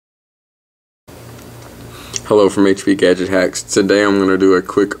Hello from HP Gadget Hacks. Today I'm going to do a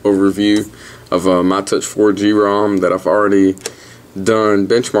quick overview of a Mytouch 4G ROM that I've already done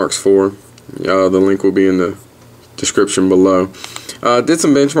benchmarks for. The link will be in the description below. Did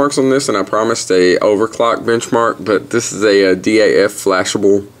some benchmarks on this, and I promised a overclock benchmark, but this is a DAF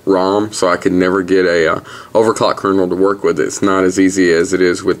flashable ROM, so I could never get a overclock kernel to work with it. It's not as easy as it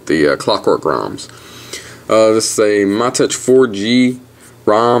is with the clockwork ROMs. This is a Mytouch 4G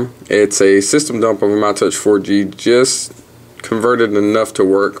ROM. It's a system dump of a Mytouch 4G, just converted enough to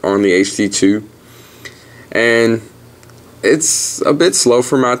work on the HD2, and it's a bit slow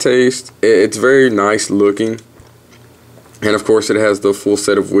for my taste. It's very nice looking, and of course it has the full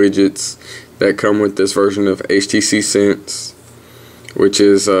set of widgets that come with this version of HTC Sense, which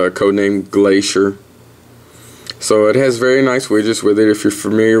is codenamed Glacier. So it has very nice widgets with it. If you're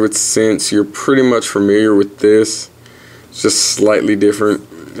familiar with Sense, you're pretty much familiar with this. It's just slightly different.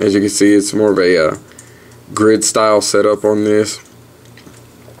 As you can see, it's more of a grid style setup on this.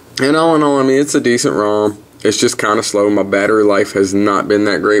 And all in all, I mean, it's a decent ROM. It's just kind of slow. My battery life has not been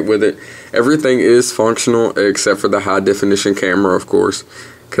that great with it. Everything is functional except for the high definition camera, of course,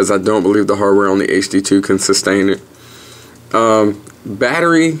 because I don't believe the hardware on the HD2 can sustain it.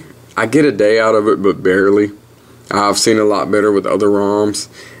 Battery, I get a day out of it, but barely. I've seen a lot better with other ROMs.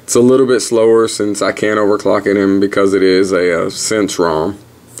 It's a little bit slower since I can't overclock it, and because it is a Sense ROM.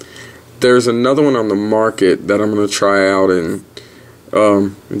 There's another one on the market that I'm going to try out and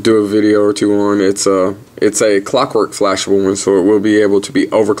do a video or two on. It's a clockwork flashable one, so it will be able to be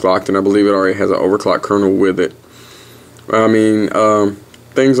overclocked, and I believe it already has an overclock kernel with it. I mean,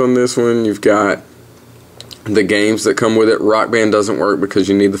 things on this one, you've got the games that come with it. Rock Band doesn't work because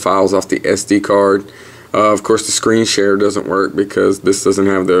you need the files off the SD card. Of course, the screen share doesn't work because this doesn't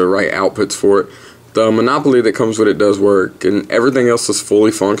have the right outputs for it. The Monopoly that comes with it does work, and everything else is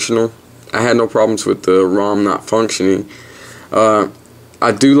fully functional. I had no problems with the ROM not functioning.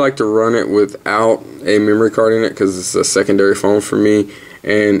 I do like to run it without a memory card in it because it's a secondary phone for me,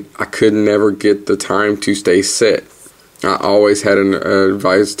 and I could never get the time to stay set. I always had an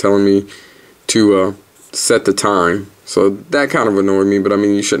advice telling me to set the time. So that kind of annoyed me, but I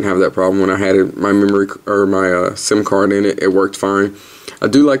mean, you shouldn't have that problem. When I had my memory or my SIM card in it, it worked fine. I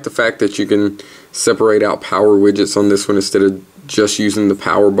do like the fact that you can separate out power widgets on this one instead of just using the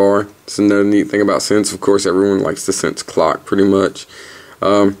power bar. It's another neat thing about Sense. Of course, everyone likes the Sense clock pretty much.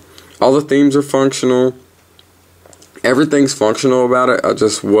 All the themes are functional. Everything's functional about it. I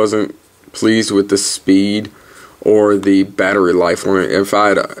just wasn't pleased with the speed or the battery life on it. If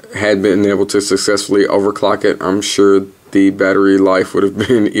I had been able to successfully overclock it, I'm sure the battery life would have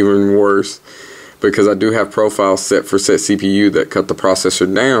been even worse, because I do have profiles set for set CPU that cut the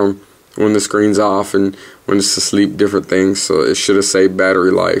processor down when the screen's off and when it's asleep, different things, so it should have saved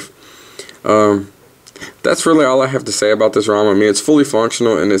battery life. That's really all I have to say about this ROM. I mean, it's fully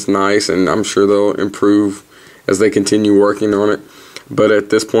functional and it's nice, and I'm sure they'll improve as they continue working on it. But at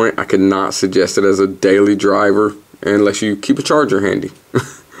this point, I could not suggest it as a daily driver unless you keep a charger handy.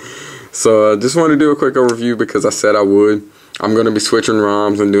 So I just wanted to do a quick overview because I said I would. I'm going to be switching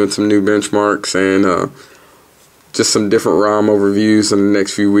ROMs and doing some new benchmarks and just some different ROM overviews in the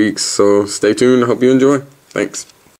next few weeks. So stay tuned. I hope you enjoy. Thanks.